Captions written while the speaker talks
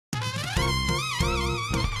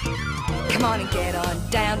Come on and get on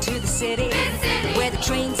down to the city, where the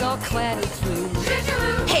trains all clatter through.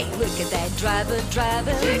 Hey, look at that driver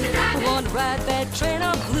driving. I want to ride that train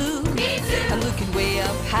on blue. I'm looking way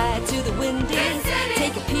up high to the windy.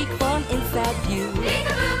 Take a peek from inside view.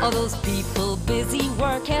 All those people busy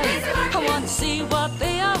working. I want to see what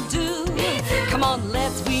they all do. Come on,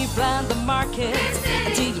 let's weave round the market.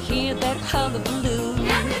 Do you hear that hullabaloo?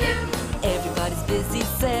 Everybody's busy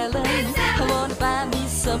selling. I want to buy me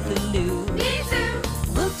something new.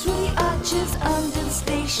 Look through the arches under the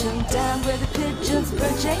station, down where the pigeons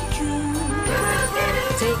perch and coo.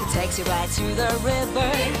 Take a taxi ride through the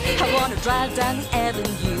river. I want to drive down the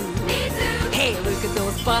avenue. Hey, look at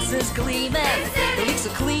those buses gleaming. They look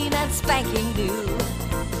so clean and spanking new.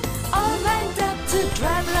 All lined up to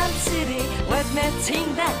drive around the city, with me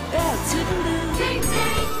ting that bell toodaloo.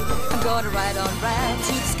 I'm gonna ride on right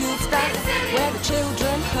to the school stop, where the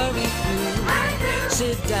children hurry through.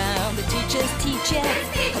 Sit down, the teacher's teaching.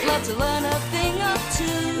 I'd love to learn a thing or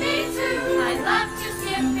two. Me too. I love to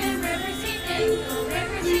skip in river, see dingle,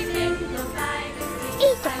 river, see dingle, by the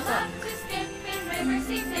sea. I love to skip in river,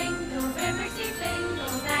 see dingle, river, see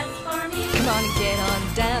dingle, that's for me. Come on and get on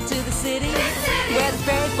down to the city, where the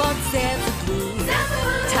ferry boat sails the blue.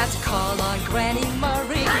 Time to call on Granny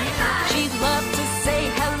Murray. She'd love to say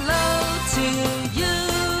hello to you.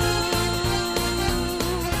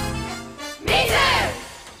 Me too.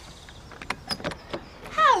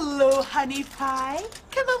 Hello, honey pie.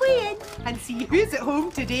 Come away in and see who's at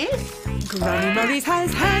home today. Granny Murray's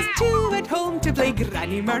house has two at home to play.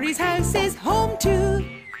 Granny Murray's house is home too.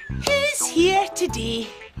 Who's here today?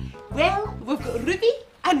 Well, we've got Ruby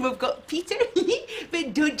and we've got Peter.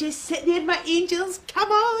 But don't just sit there, my angels.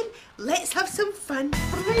 Come on, let's have some fun.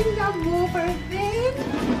 Bring them over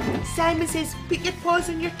then. Simon says, put your paws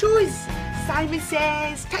on your toes. Simon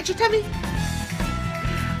says, touch your tummy.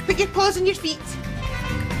 Put your paws on your feet.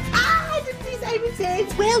 Ah, didn't see Simon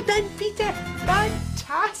says. Well done, Peter.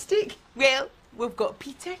 Fantastic. Well, we've got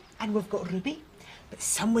Peter and we've got Ruby. But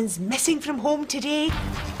someone's missing from home today.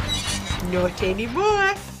 Not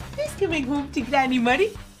anymore. Who's coming home to Granny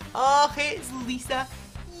Murray? Oh, it's Lisa.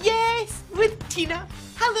 Yes, with Tina.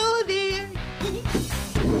 Hello there.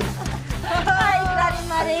 Hi, Granny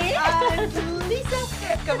Murray. And Lisa,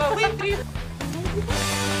 come away through.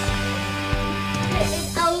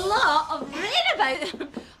 There's a lot of rain about.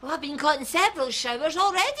 Well, I've been caught in several showers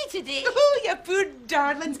already today. Oh, you poor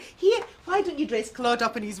darlings. Here, why don't you dress Claude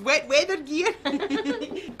up in his wet weather gear?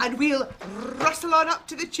 And we'll rustle on up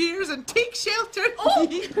to the chairs and take shelter. Oh!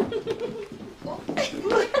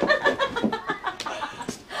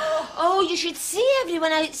 Oh, you should see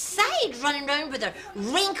everyone outside running around with their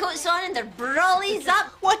raincoats on and their brollies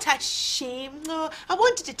up. What a shame. Oh, I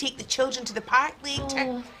wanted to take the children to the park later.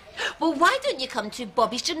 Oh. Well, why don't you come to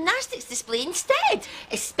Bobby's Gymnastics Display instead?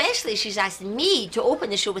 Especially she's asked me to open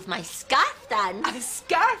the show with my scarf dance. A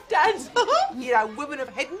scarf dance? You're a woman of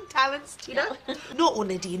hidden talents, Tina. Not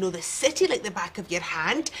only do you know the city like the back of your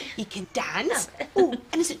hand, you can dance. Oh,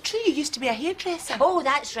 and is it true you used to be a hairdresser? Oh,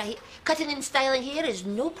 that's right. Cutting and styling hair is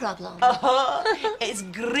no problem. It's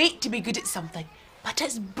great to be good at something. But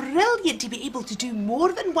it's brilliant to be able to do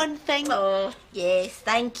more than one thing. Oh, yes,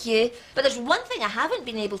 thank you. But there's one thing I haven't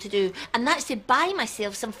been able to do, and that's to buy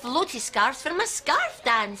myself some floaty scarves for my scarf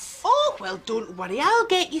dance. Oh, well, don't worry, I'll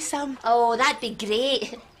get you some. Oh, that'd be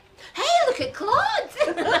great. Hey, look at Claude.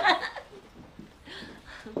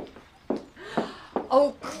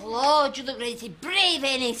 Oh, Claude, you look ready to brave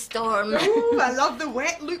any storm. Ooh, I love the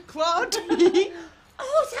wet look, Claude.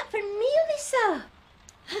 Oh, is that for me, Lisa?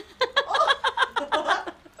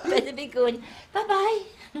 Better be going. Bye-bye.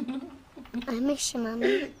 I miss you,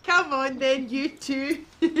 Mummy. Come on then, you two.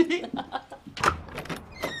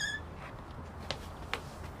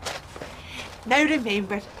 Now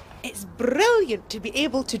remember, it's brilliant to be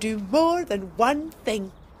able to do more than one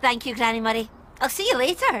thing. Thank you, Granny Murray. I'll see you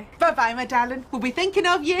later. Bye-bye, my darling. We'll be thinking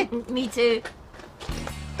of you. Me too.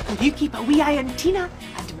 Will you keep a wee eye on Tina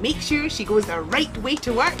and make sure she goes the right way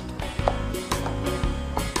to work?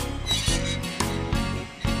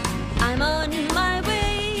 I'm on my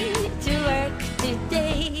way to work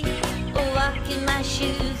today, walking my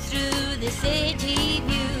shoes through the city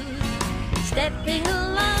views. Stepping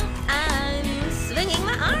along, I'm swinging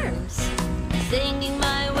my arms, singing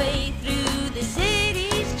my way through the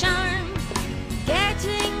city's charm.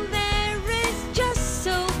 Getting there is just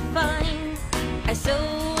so fine. I so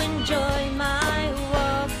enjoy my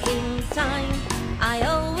walking time. I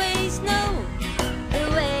always know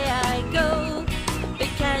the way I go, but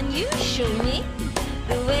can you show me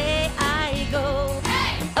the way I go?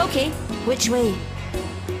 Hey! Okay, which way?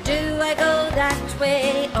 Do I go that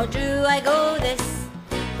way, or do I go this?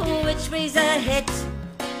 Which way's a hit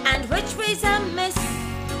and which way's a miss?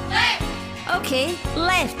 Left. Okay,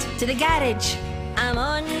 left to the garage. I'm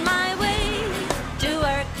on my way to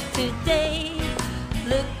work today,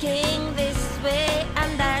 looking this way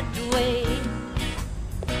and that way.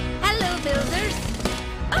 Hello, builders.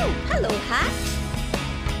 Oh, hello, hat.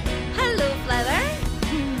 Hello, flower.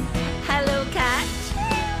 Hello, cat.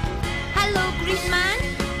 Hello, green man.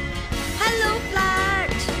 Hello, flat.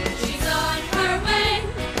 She's on her way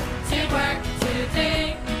to work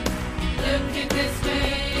today. Looking this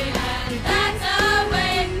way and that's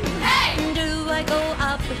away. Hey! Do I go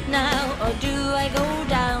up now or do I go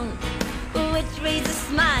down? Which way's a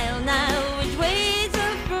smile now? Which way's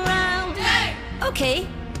a frown? Hey! Okay,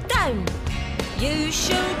 down. You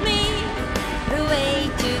showed me the way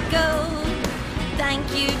to go. Thank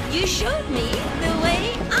you, you showed me the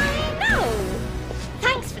way I know.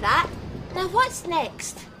 Thanks for that. Now what's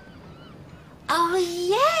next? Oh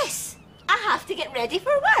yes, I have to get ready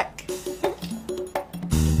for work.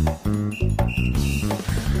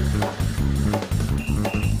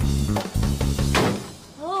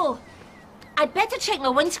 Oh, I'd better check my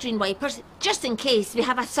windscreen wipers just in case we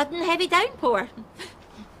have a sudden heavy downpour.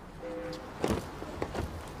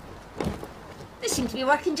 This seems to be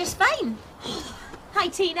working just fine. Hi,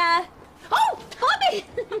 Tina. Oh, Bobby!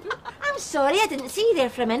 I'm sorry I didn't see you there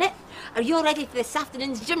for a minute. Are you all ready for this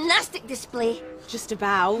afternoon's gymnastic display? Just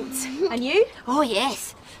about. And you? Oh,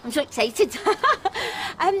 yes. I'm so excited.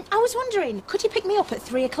 I was wondering, could you pick me up at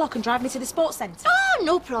 3 o'clock and drive me to the sports centre? Oh,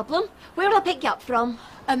 no problem. Where will I pick you up from?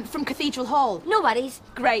 From Cathedral Hall. No worries.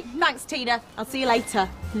 Great. Thanks, Tina. I'll see you later.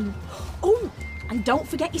 Oh, and don't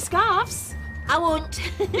forget your scarves. I won't.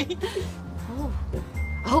 Oh,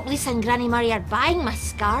 I hope Lisa and Granny Murray are buying my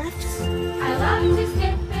scarves. I love to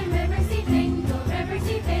skip in Riversea Dingle,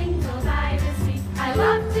 Riversea Dingle by the sea. I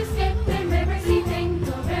love to skip in Riversea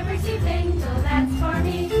Dingle, Riversea Dingle, that's for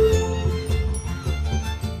me.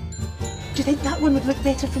 Do you think that one would look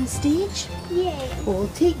better from stage? Yeah. Oh, I'll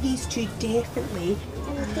take these two definitely.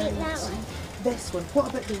 And I'll take that one. This one. What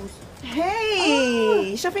about those?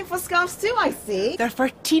 Hey, shopping for scarves too, I see. They're for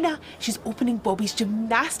Tina. She's opening Bobby's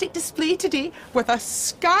gymnastic display today with a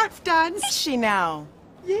scarf dance. Is she now?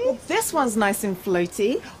 Yeah. Well, this one's nice and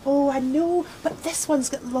floaty. Oh, I know, but this one's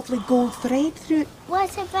got lovely gold thread through it.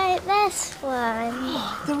 What about this one?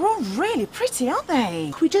 They're all really pretty, aren't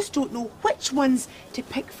they? We just don't know which ones to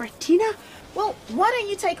pick for Tina. Well, why don't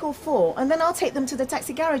you take all four and then I'll take them to the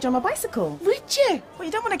taxi garage on my bicycle? Would you? Well,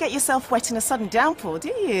 you don't want to get yourself wet in a sudden downpour, do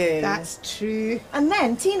you? That's true. And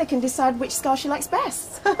then Tina can decide which scarf she likes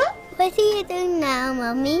best. What are you doing now,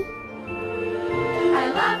 Mummy?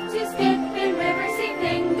 I love to skip in Riversea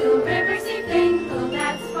Dingle, Riversea Dingle,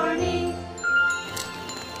 that's for me.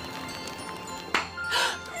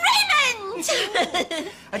 Raymond!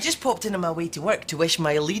 I just popped in on my way to work to wish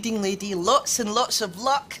my leading lady lots and lots of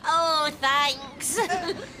luck. Oh, thanks.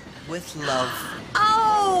 With love.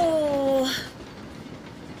 Oh!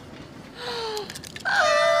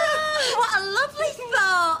 What a lovely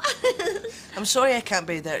thought! I'm sorry I can't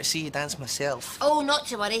be there to see you dance myself. Oh, not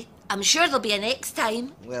to worry. I'm sure there'll be a next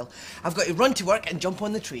time. Well, I've got to run to work and jump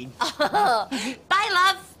on the train. Bye,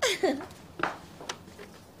 love.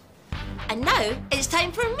 And now it's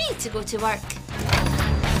time for me to go to work.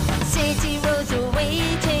 City roads are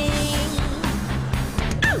waiting.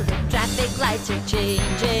 Oh, the traffic lights are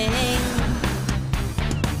changing.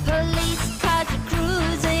 Police cars are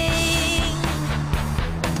cruising.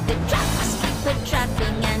 The trucks keep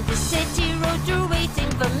a-trapping and the city roads are waiting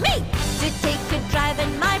for me to take a drive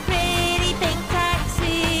in my pretty pink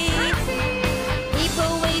taxi.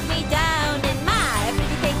 People wave me down in my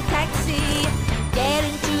pretty pink taxi. Get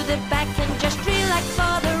into the back and just relax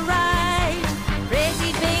for the ride.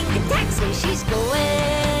 Pretty pink taxi, she's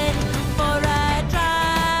going for a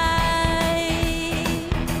drive.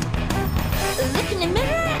 Look in the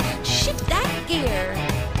mirror, shift that gear.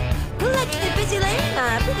 Pull out to the busy lane,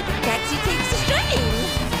 my pretty pink taxi takes the strain.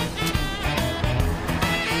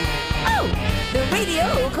 Oh, the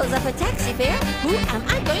radio calls up a taxi fare. Who am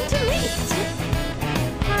I going to meet?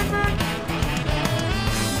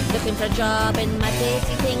 Looking for a job in my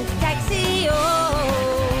pretty pink taxi, oh.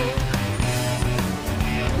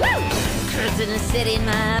 Woo! Cruising the city in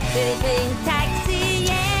my pretty pink taxi,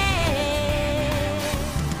 yeah.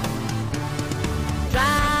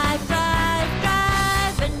 Drive, drive,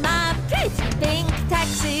 drive in my pretty pink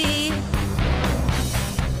taxi.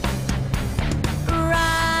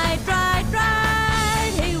 Ride, ride,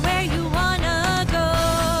 ride, hey, where you wanna go?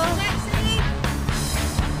 Taxi!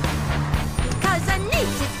 'Cause I need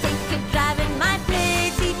to take a drive in my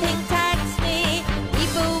pretty pink taxi.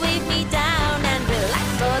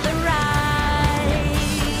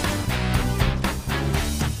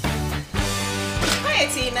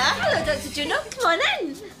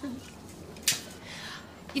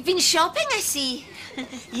 You've been shopping, I see.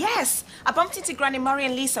 Yes, I bumped into Granny Murray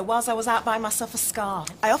and Lisa whilst I was out buying myself a scarf.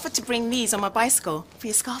 I offered to bring these on my bicycle for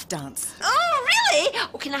your scarf dance. Oh, really?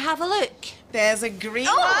 Oh, can I have a look? There's a green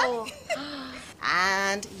Oh. one.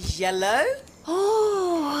 And yellow.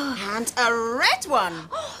 Oh. And a red one.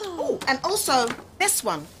 Oh, and also this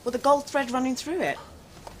one with a gold thread running through it.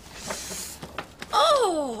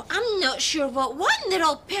 Oh, I'm not sure what one. They're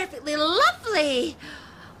all perfectly lovely.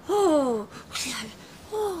 Oh.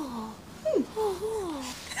 Oh. Oh.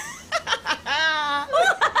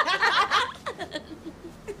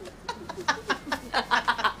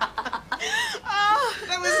 Oh,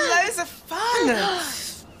 that was loads of fun.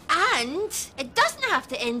 And it doesn't have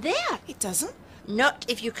to end there. It doesn't? Not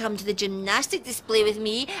if you come to the gymnastic display with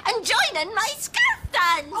me and join in my scarf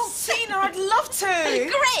dance. Oh, Tina, I'd love to.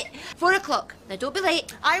 Great. 4 o'clock. Now, don't be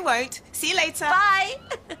late. I won't. See you later. Bye.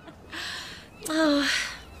 Oh,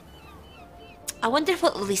 I wonder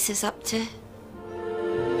what Lisa's up to.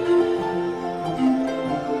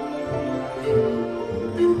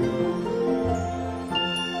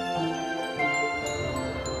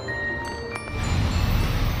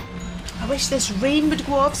 I wish this rain would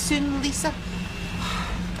go off soon, Lisa.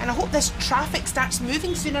 And I hope this traffic starts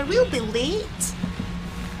moving soon or we'll be late.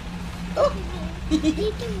 Oh.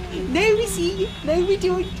 Now we see you, now we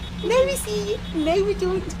don't. Now we see you, now we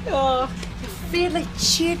don't. Oh, you fairly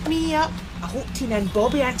cheered me up. I hope Tina and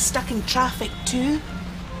Bobby aren't stuck in traffic too.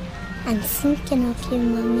 I'm thinking of you,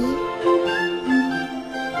 Mummy.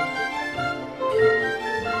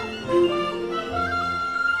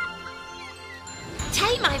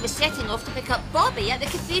 Time I was setting off to pick up Bobby at the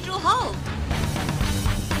Cathedral Hall.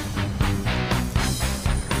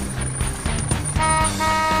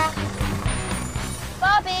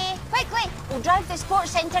 Bobby, quickly! We'll drive to the sports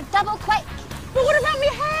centre double quick. But what about my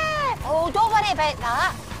hair? Oh, don't worry about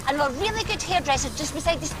that. I know a really good hairdresser just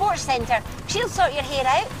beside the sports centre. She'll sort your hair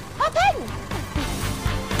out. Hop in.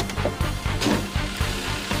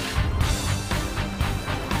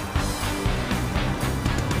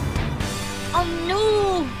 Oh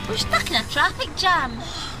no, we're stuck in a traffic jam.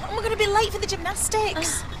 And we're going to be late for the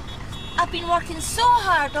gymnastics. I've been working so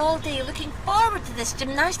hard all day looking forward to this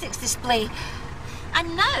gymnastics display.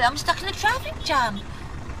 And now I'm stuck in a traffic jam.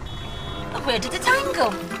 Where did the time go?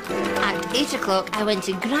 At 8 o'clock, I went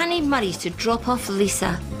to Granny Murray's to drop off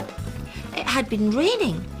Lisa. It had been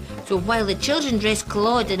raining, so while the children dressed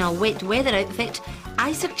Claude in a wet weather outfit,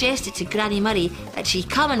 I suggested to Granny Murray that she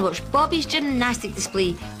come and watch Bobby's gymnastic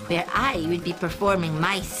display, where I would be performing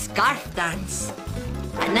my scarf dance.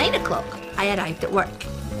 At 9 o'clock, I arrived at work.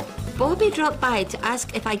 Bobby dropped by to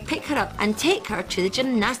ask if I'd pick her up and take her to the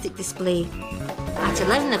gymnastic display. At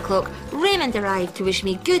 11 o'clock, Raymond arrived to wish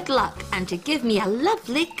me good luck and to give me a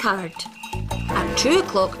lovely card. At 2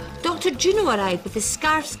 o'clock, Dr. Juno arrived with the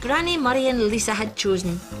scarves Granny Murray and Lisa had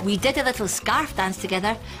chosen. We did a little scarf dance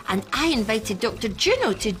together and I invited Dr.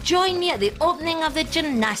 Juno to join me at the opening of the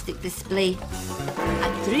gymnastic display.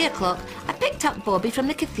 At 3 o'clock, I picked up Bobby from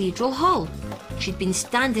the Cathedral Hall. She'd been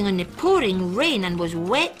standing in the pouring rain and was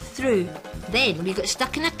wet through. Then we got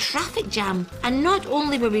stuck in a traffic jam. And not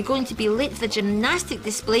only were we going to be late for the gymnastic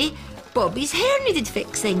display, Bobby's hair needed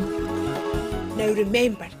fixing. Now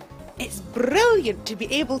remember, it's brilliant to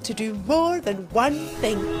be able to do more than one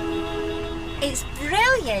thing. It's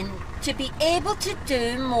brilliant to be able to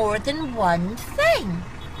do more than one thing.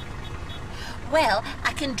 Well,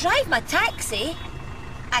 I can drive my taxi.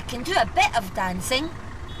 I can do a bit of dancing.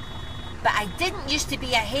 But I didn't used to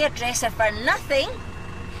be a hairdresser for nothing.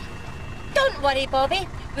 Don't worry, Bobby.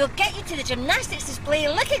 We'll get you to the gymnastics display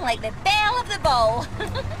looking like the belle of the ball.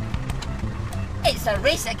 It's a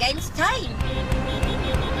race against time.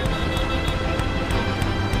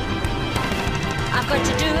 I've got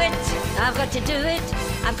to do it. I've got to do it.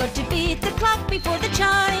 I've got to beat the clock before the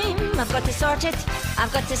chime. I've got to sort it.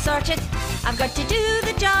 I've got to sort it. I've got to do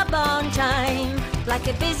the job on time. Like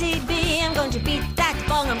a busy bee, I'm going to beat that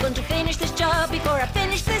bong. I'm going to finish this job before I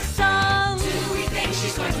finish this song. Do we think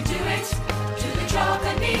she's going to do it? Do the job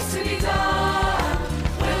that needs to be done?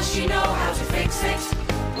 Will she know how to fix it?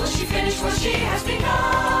 Will she finish what she has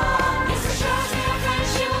begun? It's a sure thing that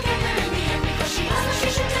she will get there in the end because she knows what she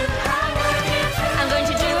should do. I'm going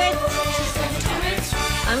to do it. She's going to do it.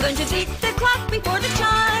 I'm going to beat the clock before the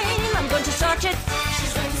chime. I'm going to sort it.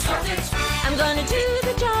 She's going to sort it. I'm going to do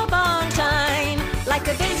the job on time. Like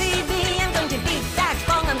a busy bee, I'm going to beat that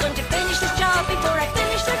bong. I'm going to finish this job before I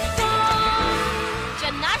finish the song.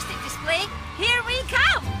 Gymnastic display, here we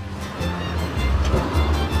come.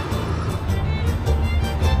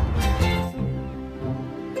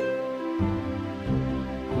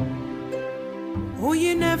 Oh,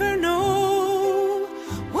 you never know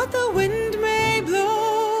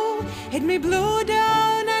It may blow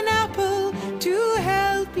down an apple to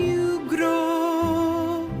help you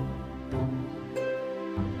grow.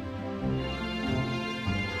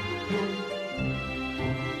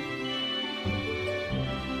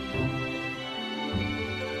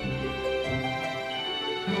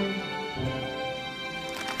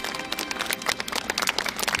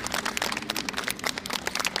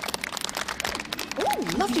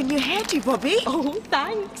 Lovely new hairdo, Bobby. Oh,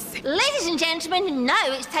 thanks. Ladies and gentlemen, now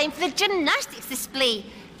it's time for the gymnastics display.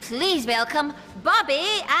 Please welcome Bobby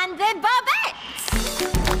and the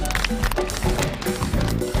Bobettes.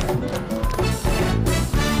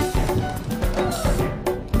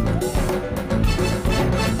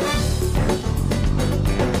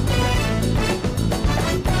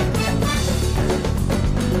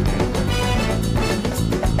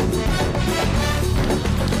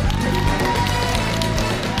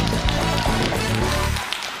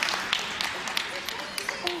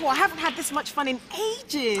 Oh, I haven't had this much fun in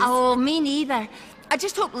ages. Oh, me neither. I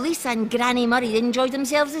just hope Lisa and Granny Murray enjoyed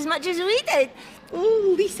themselves as much as we did.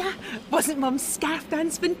 Oh, Lisa, wasn't Mum's scarf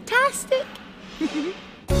dance fantastic?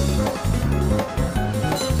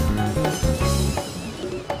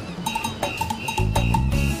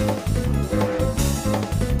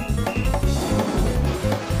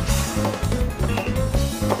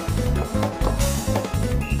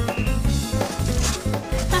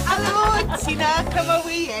 Hello, Tina, come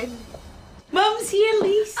away in. Mum's here,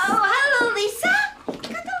 Lisa. Oh, hello, Lisa.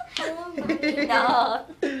 No.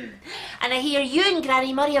 And I hear you and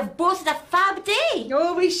Granny Murray have both had a fab day.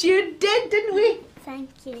 Oh, we sure did, didn't we? Thank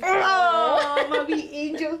you. Oh, my wee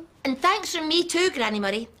angel. And thanks from me too, Granny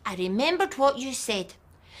Murray. I remembered what you said.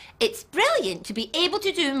 It's brilliant to be able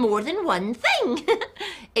to do more than one thing.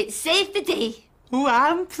 It saved the day. Oh,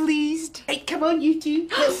 I'm pleased. Right, come on, you two.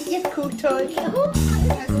 Let's get your coat on.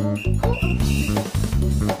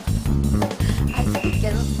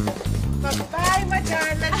 Bye-bye, my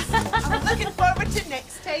darlings. I'm looking forward to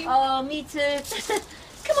next time. Oh, me too.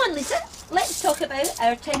 Come on, Lisa. Let's talk about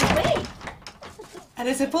our time away. And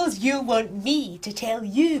I suppose you want me to tell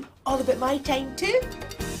you all about my time too?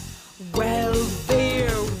 Well,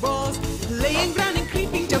 there was playing, running,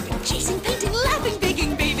 creeping, jumping, chasing, painting, laughing,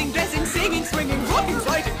 digging, bathing, dressing, singing, swinging, walking,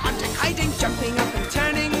 sliding, hunting, hiding, jumping up and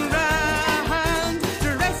turning round,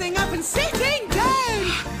 dressing up and sitting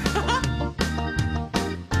down.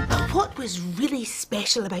 But what was really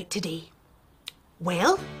special about today?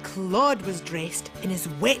 Well, Claude was dressed in his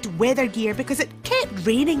wet weather gear because it kept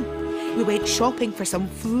raining. We went shopping for some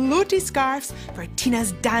floaty scarves for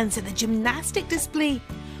Tina's dance at the gymnastic display.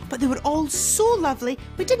 But they were all so lovely,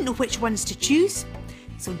 we didn't know which ones to choose.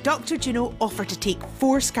 So Dr. Juno offered to take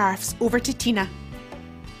 4 scarves over to Tina.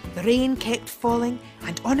 The rain kept falling,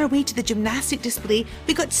 and on our way to the gymnastic display,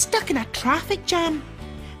 we got stuck in a traffic jam.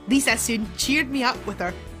 Lisa soon cheered me up with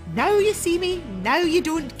her "Now you see me, now you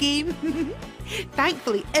don't" game.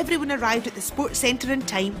 Thankfully, everyone arrived at the sports centre in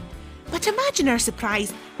time. But imagine our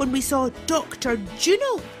surprise when we saw Dr.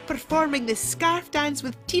 Juno performing the scarf dance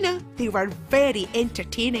with Tina. They were very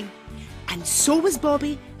entertaining. And so was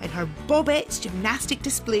Bobby in her Bobette's gymnastic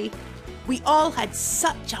display. We all had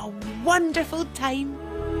such a wonderful time.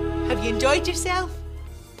 Have you enjoyed yourself?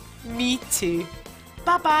 Me too.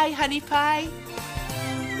 Bye-bye, honey pie.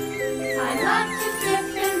 I love to skip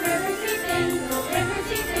in Riversy Bingle,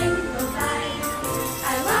 Riversy Bingle by.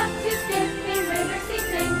 I love to skip in Riversy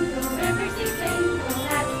Bingle, Riversy Bingle,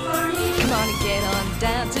 that's for me. Come on and get on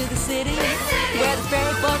down to the city, where the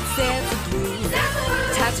ferry boat sails the blue.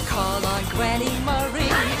 Time to call on Granny Murray.